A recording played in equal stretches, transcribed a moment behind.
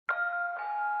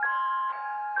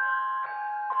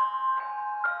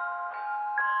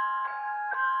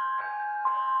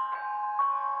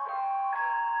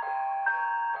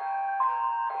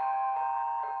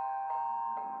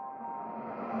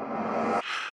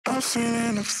I've seen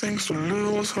enough things to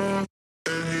lose hope.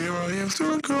 And here I am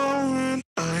still going.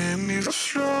 I am even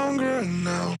stronger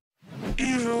now.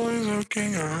 Evil is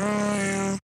lurking around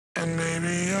you. And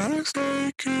maybe I'm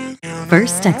mistaken.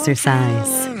 First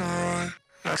exercise.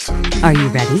 Are you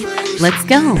ready? Let's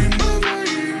go.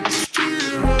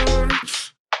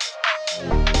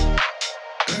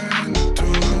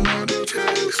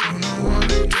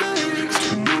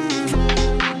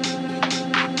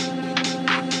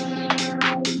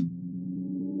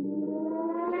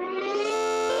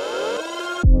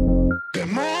 The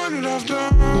more that I've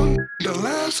done, the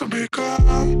less I'll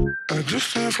become. I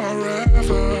just live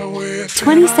forever with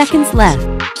 20 seconds left.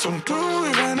 So do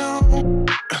it I know,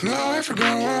 and life will go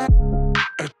on.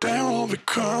 And then we'll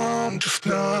become just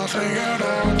nothing at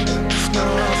all. Just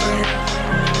nothing.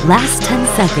 Last 10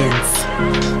 seconds.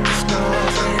 Just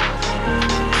nothing.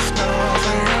 Just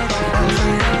nothing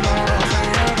at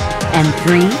all. And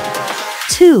 3,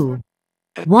 2,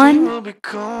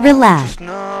 1. Relax.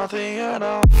 Nothing at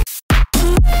all.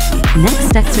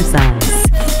 Next exercise.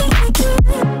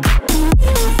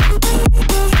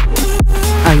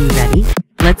 Are you ready?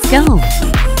 Let's go.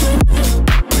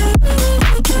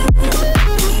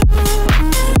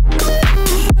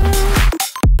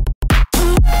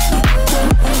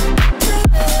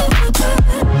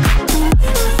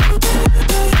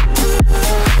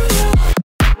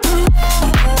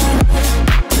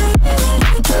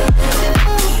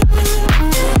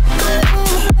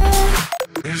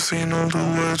 You've seen all the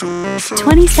words of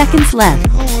 20 seconds left.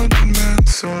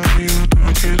 so you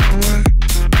don't get away.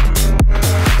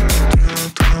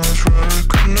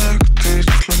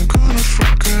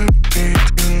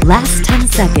 Last 10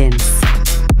 seconds.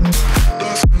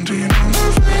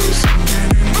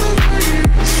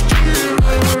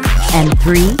 And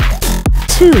 3,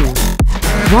 2,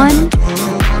 1.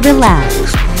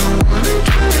 Relax.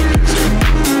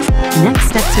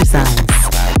 Next exercise.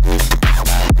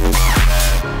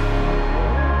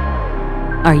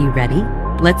 Are you ready?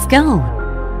 Let's go.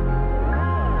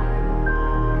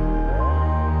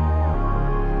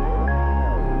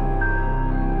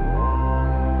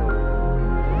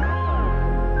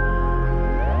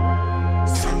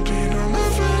 Something on my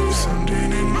face,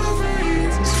 something in my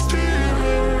veins still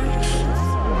hurts.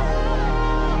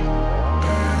 And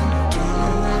I don't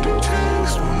know what it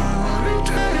takes, don't know what it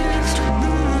takes to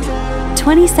move on.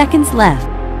 20 seconds left.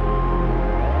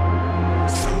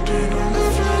 Something on my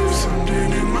face,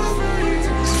 something in my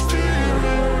veins still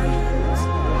hurts.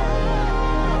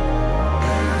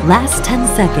 Last 10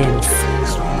 seconds.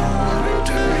 Don't know what it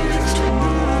takes to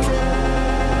move on.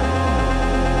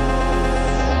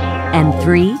 And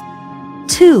 3,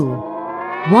 2,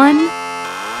 1.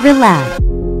 Relax.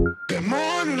 The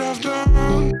more that I've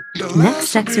done, the less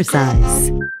Next I'll become.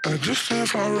 exercise. I just live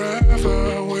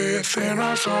forever within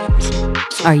our souls.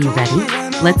 So Are you ready?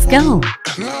 Let's go.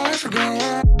 and life will go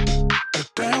on. And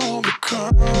then we'll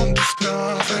become just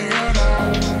nothing at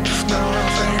all. Just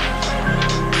nothing.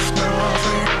 Just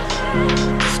nothing.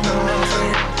 Just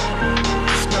nothing.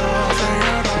 Just nothing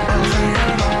at all. Nothing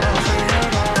at all. Nothing at all.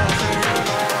 Nothing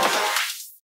at all.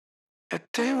 And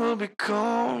then we'll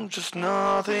become just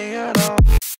nothing at all.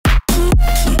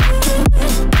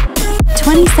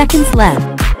 20 seconds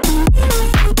left.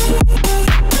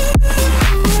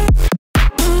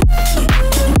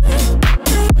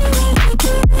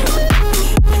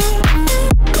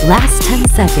 Last 10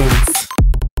 seconds.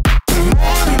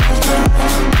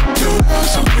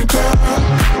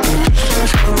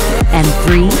 And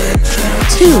 3,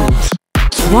 2,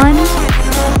 1.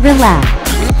 Relax.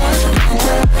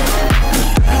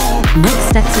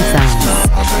 Next exercise.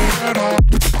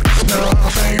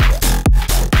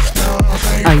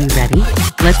 Are you ready?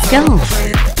 Let's go.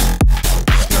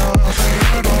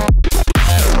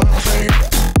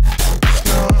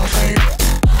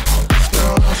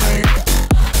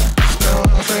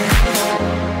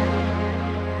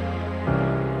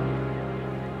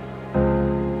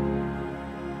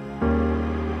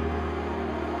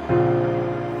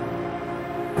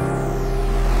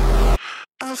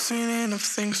 I've seen enough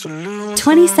things to lose.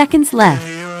 20 seconds left.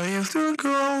 Here I am still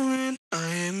growing. I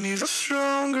am even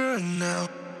stronger now.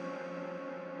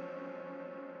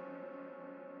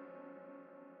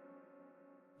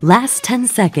 Last 10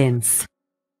 seconds.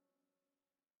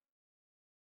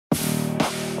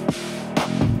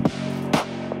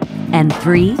 And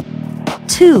 3,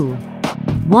 2,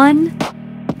 1.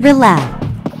 Relax.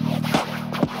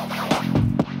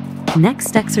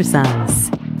 Next exercise.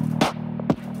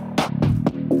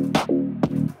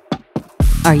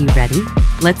 Are you ready?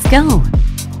 Let's go.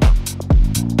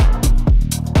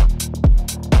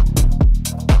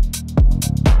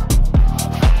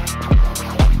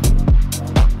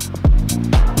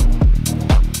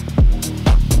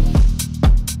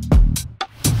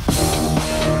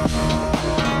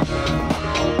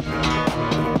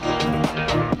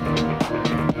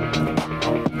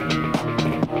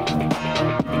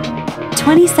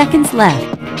 20 seconds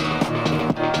left.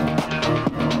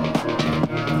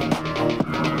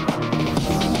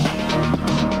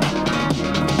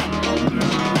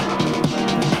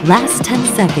 Last 10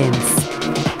 seconds.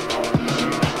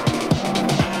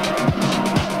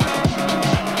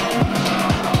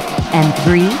 And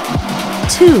 3,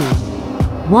 2,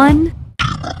 1,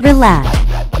 relax.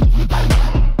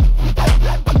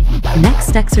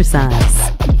 Next exercise.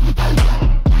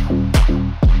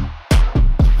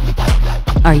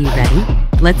 Are you ready?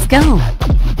 Let's go.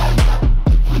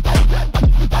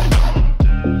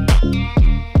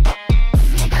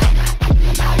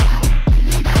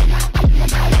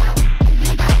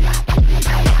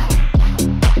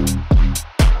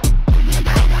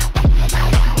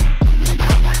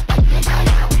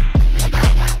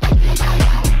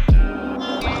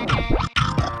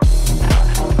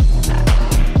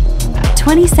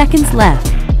 Twenty seconds left.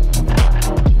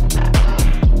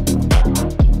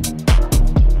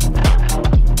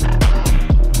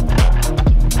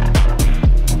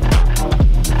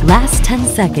 Last 10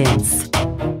 seconds.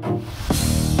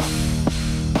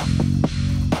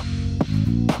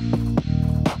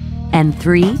 And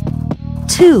 3,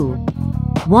 2,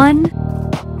 1,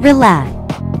 relax.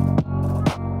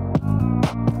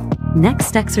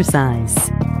 Next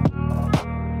exercise.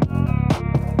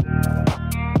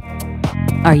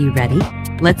 Are you ready?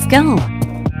 Let's go.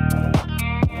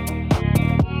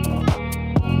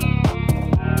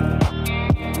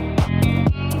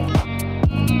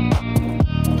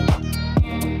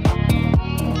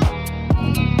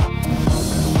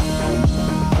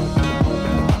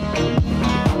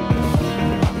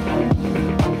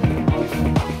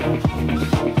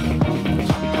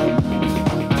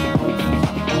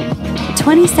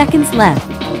 Twenty seconds left.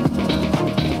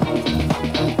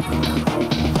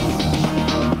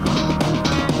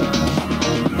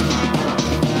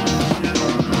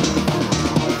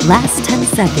 Last 10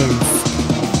 seconds.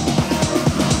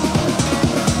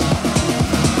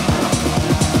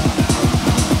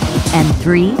 And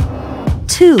 3,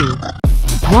 2,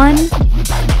 1,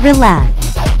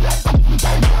 relax.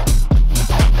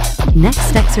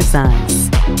 Next exercise.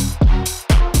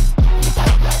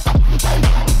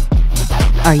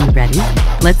 Are you ready?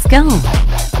 Let's go.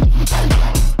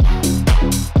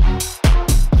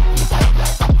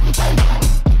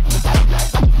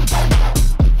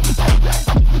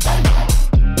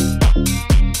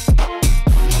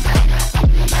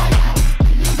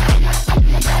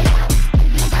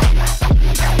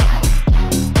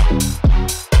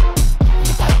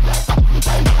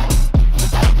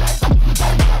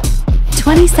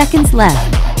 Twenty seconds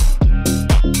left.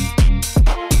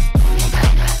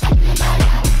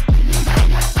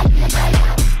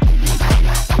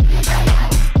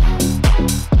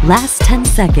 Last 10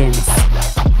 seconds.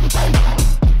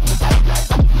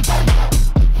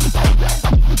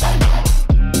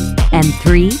 And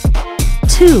 3,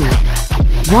 2,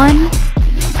 1,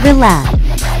 relax.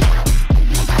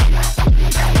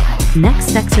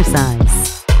 Next exercise.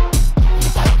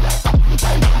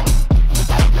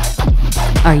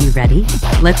 Are you ready?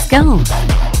 Let's go.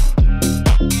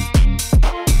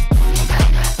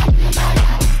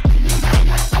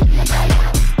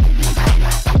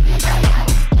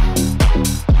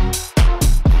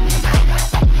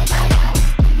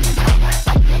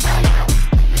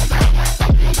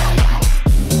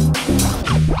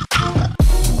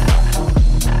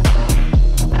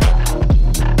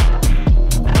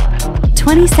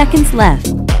 Twenty seconds left.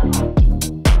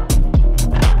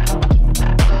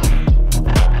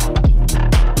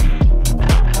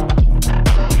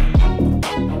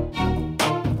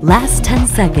 Last 10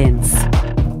 seconds.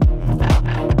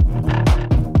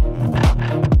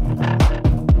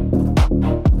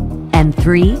 And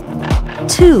 3,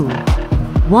 2,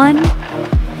 1,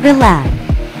 relax.